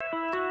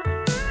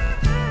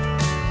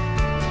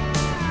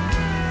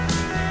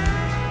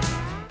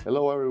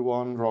Hello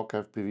everyone,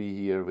 RockFPV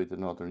here with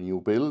another new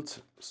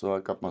build. So I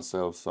got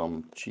myself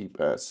some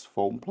cheap ass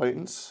foam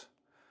planes,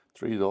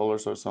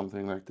 $3 or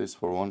something like this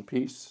for one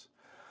piece.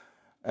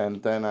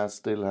 And then I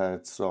still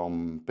had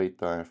some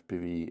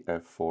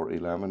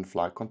Betafpvf411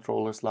 flight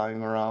controllers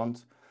lying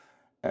around.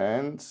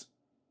 And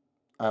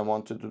I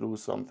wanted to do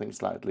something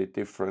slightly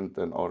different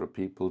than other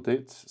people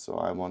did. So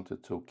I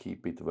wanted to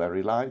keep it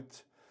very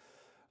light.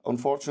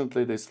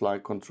 Unfortunately, this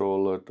flight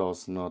controller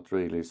does not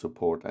really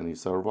support any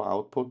servo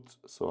output,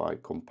 so I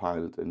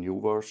compiled a new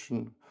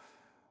version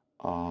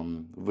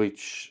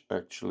which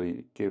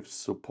actually gives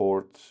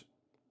support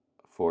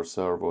for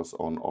servos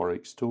on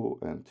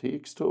RX2 and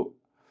TX2. It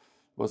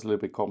was a little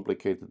bit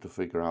complicated to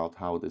figure out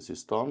how this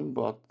is done,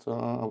 but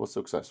I was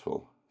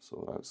successful,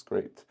 so that's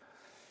great.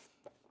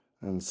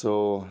 And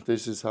so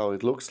this is how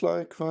it looks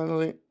like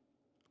finally.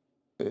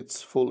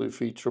 It's fully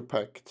feature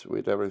packed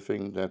with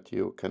everything that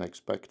you can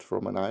expect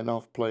from an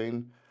INAV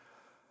plane.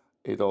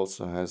 It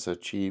also has a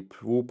cheap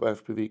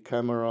FPV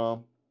camera.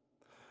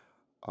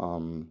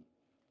 You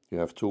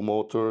have two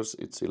motors,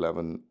 it's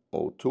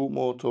 1102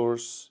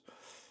 motors.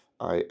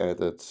 I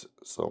added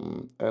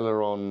some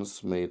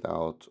ailerons made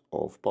out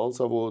of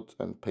balsa wood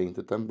and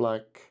painted them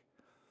black.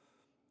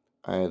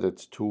 I added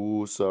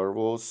two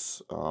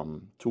servos,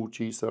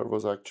 2G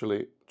servos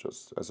actually,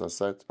 just as I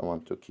said, I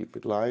want to keep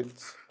it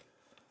light.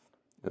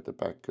 At the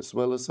back as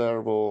well a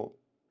servo,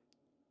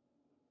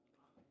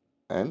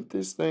 and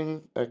this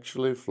thing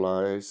actually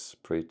flies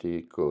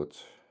pretty good.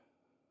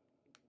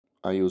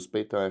 I use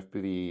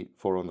Betafpv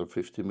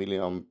 450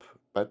 mAh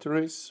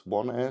batteries,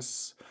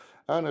 1S,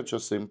 and I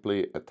just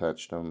simply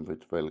attach them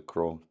with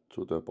Velcro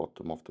to the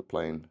bottom of the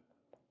plane.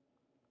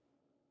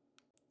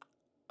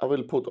 I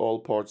will put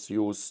all parts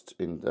used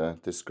in the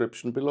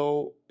description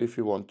below. If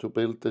you want to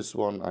build this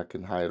one, I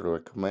can highly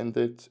recommend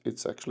it.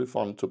 It's actually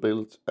fun to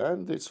build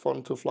and it's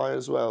fun to fly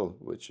as well,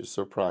 which is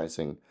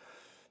surprising.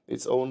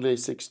 It's only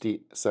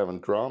 67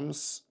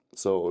 grams,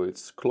 so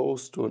it's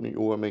close to an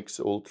UMX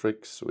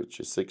Ultrix, which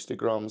is 60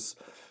 grams,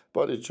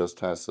 but it just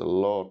has a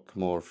lot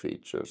more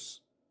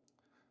features.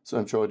 So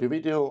enjoy the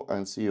video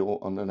and see you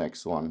on the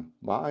next one.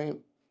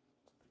 Bye!